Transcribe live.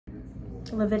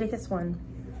Leviticus 1.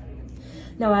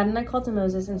 Now Adonai called to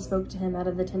Moses and spoke to him out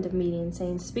of the tent of meeting,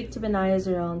 saying, Speak to Bnei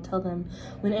Israel and tell them,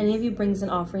 when any of you brings an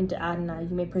offering to Adonai,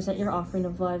 you may present your offering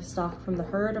of livestock from the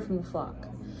herd or from the flock.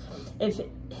 If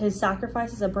his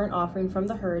sacrifice is a burnt offering from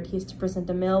the herd, he is to present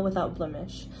a male without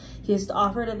blemish. He is to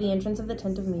offer it at the entrance of the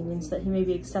tent of meeting, so that he may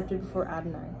be accepted before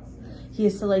Adonai. He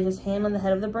is to lay his hand on the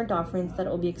head of the burnt offering, so that it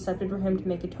will be accepted for him to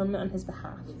make atonement on his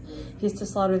behalf. He is to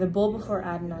slaughter the bull before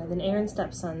Adonai. Then Aaron's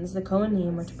stepsons, the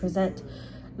Kohanim, are to present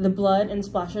the blood and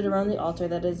splash it around the altar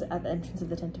that is at the entrance of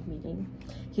the tent of meeting.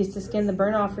 He is to skin the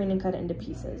burnt offering and cut it into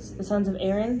pieces. The sons of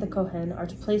Aaron, the Kohen, are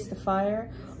to place the fire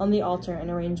on the altar and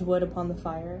arrange wood upon the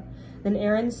fire. Then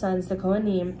Aaron's sons, the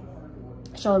Kohanim,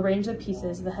 shall arrange the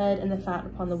pieces, the head and the fat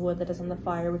upon the wood that is on the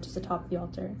fire, which is atop the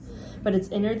altar. But its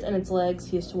innards and its legs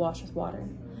he is to wash with water.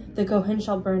 The Kohen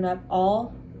shall burn it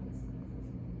all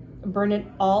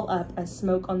up as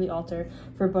smoke on the altar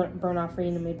for burnt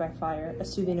offering made by fire, a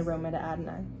soothing aroma to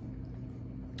Adonai.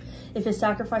 If his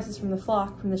sacrifice is from the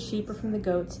flock, from the sheep, or from the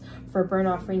goats, for a burnt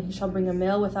offering, he shall bring a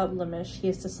male without blemish. He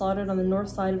is to slaughter it on the north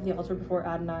side of the altar before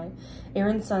Adonai.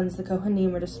 Aaron's sons, the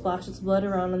Kohanim, are to splash its blood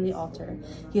around on the altar.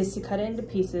 He is to cut it into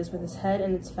pieces with its head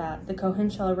and its fat. The Kohen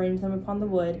shall arrange them upon the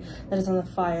wood that is on the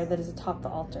fire that is atop the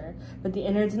altar. But the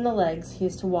innards and the legs he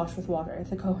is to wash with water.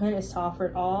 The Kohen is to offer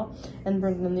it all and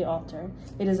burn it on the altar.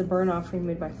 It is a burnt offering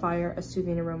made by fire, a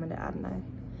soothing aroma to Adonai.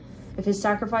 If his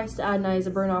sacrifice to Adonai is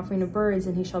a burnt offering of birds,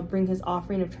 then he shall bring his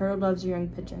offering of turtle doves or young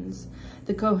pigeons.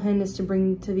 The Kohen is to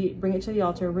bring it to the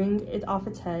altar, wring it off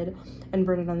its head, and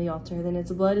burn it on the altar. Then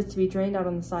its blood is to be drained out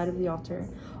on the side of the altar.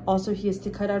 Also he is to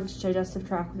cut out its digestive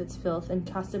tract with its filth, and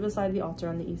cast it beside the altar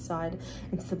on the east side,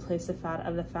 into the place of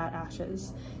the fat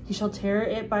ashes. He shall tear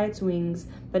it by its wings,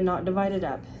 but not divide it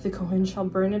up. The Kohen shall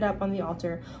burn it up on the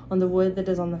altar, on the wood that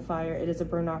is on the fire. It is a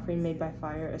burnt offering made by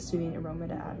fire, a soothing aroma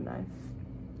to Adonai.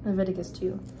 Leviticus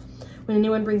 2. When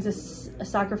anyone brings a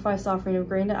sacrifice offering of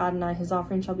grain to Adonai, his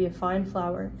offering shall be of fine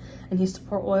flour, and he is to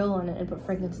pour oil on it and put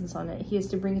frankincense on it. He is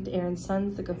to bring it to Aaron's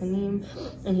sons, the Kohanim,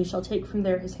 and he shall take from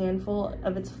there his handful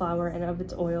of its flour and of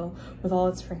its oil, with all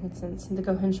its frankincense. And the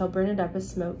Kohen shall burn it up as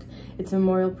smoke, its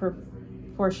memorial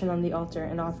portion on the altar,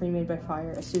 an offering made by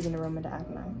fire, a soothing aroma to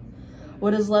Adonai.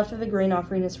 What is left of the grain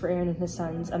offering is for Aaron and his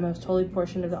sons, a most holy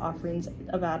portion of the offerings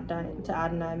of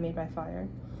Adonai made by fire.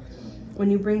 When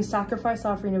you bring sacrifice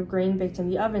offering of grain baked in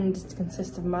the oven, it is to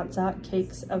consist of matzah,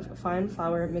 cakes of fine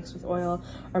flour mixed with oil,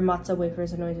 or matzah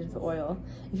wafers anointed with oil.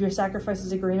 If your sacrifice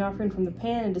is a grain offering from the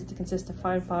pan, it is to consist of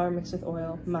fine flour mixed with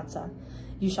oil, matzah.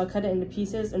 You shall cut it into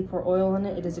pieces and pour oil on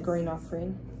it. It is a grain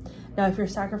offering. Now, if your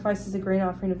sacrifice is a grain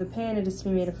offering of the pan, it is to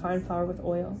be made of fine flour with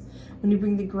oil. When you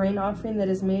bring the grain offering that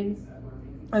is made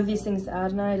of these things to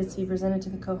Adonai, it is to be presented to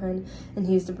the Kohen, and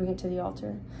he is to bring it to the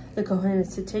altar. The Kohen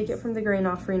is to take it from the grain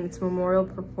offering, its memorial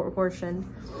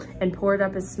portion, and pour it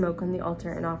up as smoke on the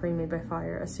altar, an offering made by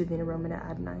fire, a soothing aroma to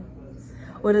Adonai.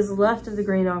 What is left of the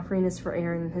grain offering is for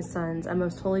Aaron and his sons, a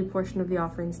most holy portion of the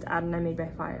offerings to Adonai made by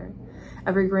fire.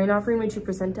 Every grain offering which you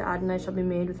present to Adonai shall be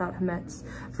made without hametz,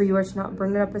 for you are to not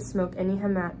burn it up as smoke, any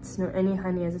hametz, nor any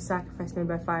honey, as a sacrifice made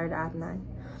by fire to Adonai.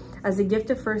 As a gift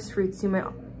of first fruits, you may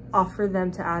offer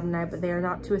them to Adonai, but they are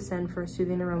not to ascend for a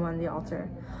soothing aroma on the altar.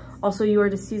 Also, you are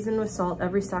to season with salt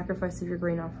every sacrifice of your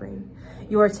grain offering.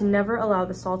 You are to never allow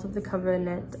the salt of the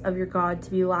covenant of your God to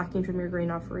be lacking from your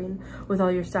grain offering. With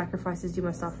all your sacrifices, you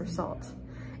must offer salt.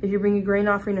 If you bring a grain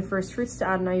offering of first fruits to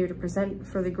Adonai, you are to present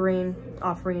for the grain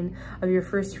offering of your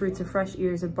first fruits of fresh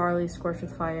ears of barley scorched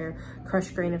with fire,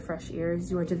 crushed grain of fresh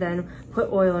ears. You are to then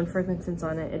put oil and frankincense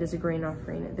on it. It is a grain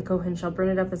offering. The Kohen shall burn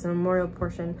it up as a memorial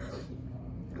portion,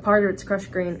 part of its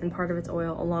crushed grain and part of its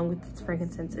oil, along with its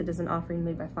frankincense. It is an offering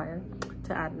made by fire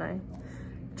to Adonai.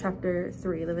 Chapter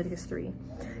 3, Leviticus 3.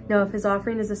 Now, if his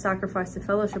offering is a sacrifice of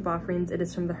fellowship offerings, it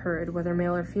is from the herd. Whether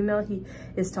male or female, he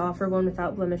is to offer one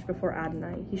without blemish before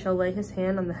Adonai. He shall lay his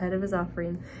hand on the head of his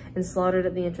offering and slaughter it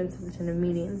at the entrance of the tent of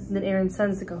meeting. Then Aaron's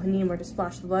sons, the Kohanim, are to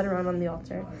splash the blood around on the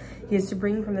altar. He is to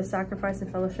bring from the sacrifice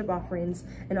of fellowship offerings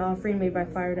an offering made by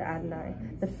fire to Adonai.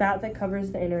 The fat that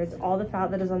covers the innards, all the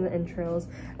fat that is on the entrails,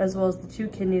 as well as the 2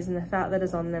 kidneys and the fat that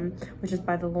is on them, which is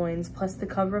by the loins, plus the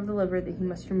cover of the liver that he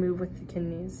must remove with the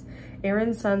kidneys.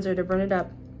 Aaron's sons are to burn it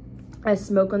up as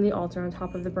smoke on the altar on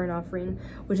top of the burnt offering,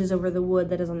 which is over the wood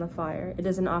that is on the fire. It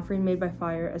is an offering made by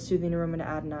fire, a soothing aroma to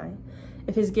Adonai.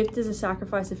 If his gift is a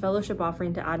sacrifice of fellowship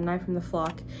offering to Adonai from the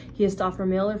flock, he is to offer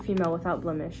male or female without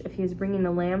blemish. If he is bringing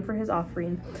a lamb for his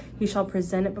offering, he shall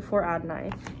present it before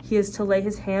Adonai. He is to lay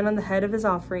his hand on the head of his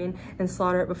offering and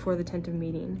slaughter it before the tent of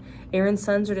meeting. Aaron's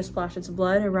sons are to splash its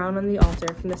blood around on the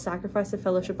altar from the sacrifice of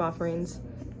fellowship offerings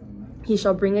He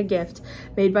shall bring a gift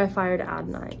made by fire to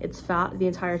Adonai. Its fat, the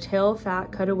entire tail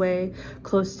fat, cut away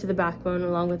close to the backbone,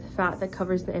 along with the fat that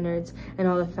covers the innards, and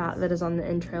all the fat that is on the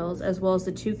entrails, as well as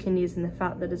the 2 kidneys and the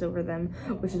fat that is over them,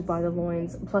 which is by the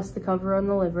loins, plus the cover on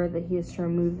the liver that he is to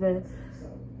remove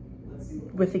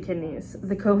with the kidneys.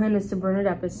 The Kohen is to burn it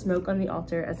up as smoke on the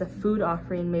altar as a food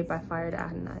offering made by fire to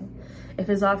Adonai. If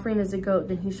his offering is a goat,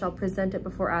 then he shall present it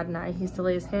before Adonai. He is to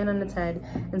lay his hand on its head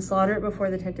and slaughter it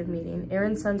before the tent of meeting.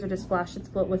 Aaron's sons are to splash its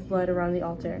blood with blood around the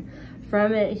altar.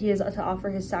 From it he is to offer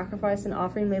his sacrifice, an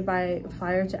offering made by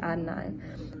fire to Adonai.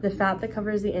 The fat that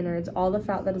covers the innards, all the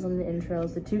fat that is on the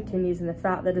entrails, the 2 kidneys, and the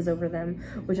fat that is over them,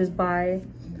 which is by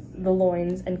the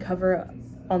loins, and cover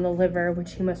on the liver,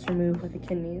 which he must remove with the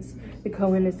kidneys. The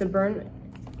Kohen is to burn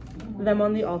them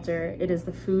on the altar. It is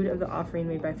the food of the offering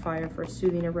made by fire for a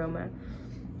soothing aroma.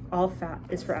 All fat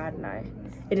is for Adonai.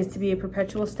 It is to be a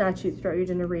perpetual statute throughout your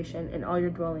generation in all your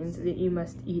dwellings that you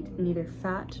must eat neither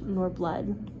fat nor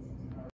blood.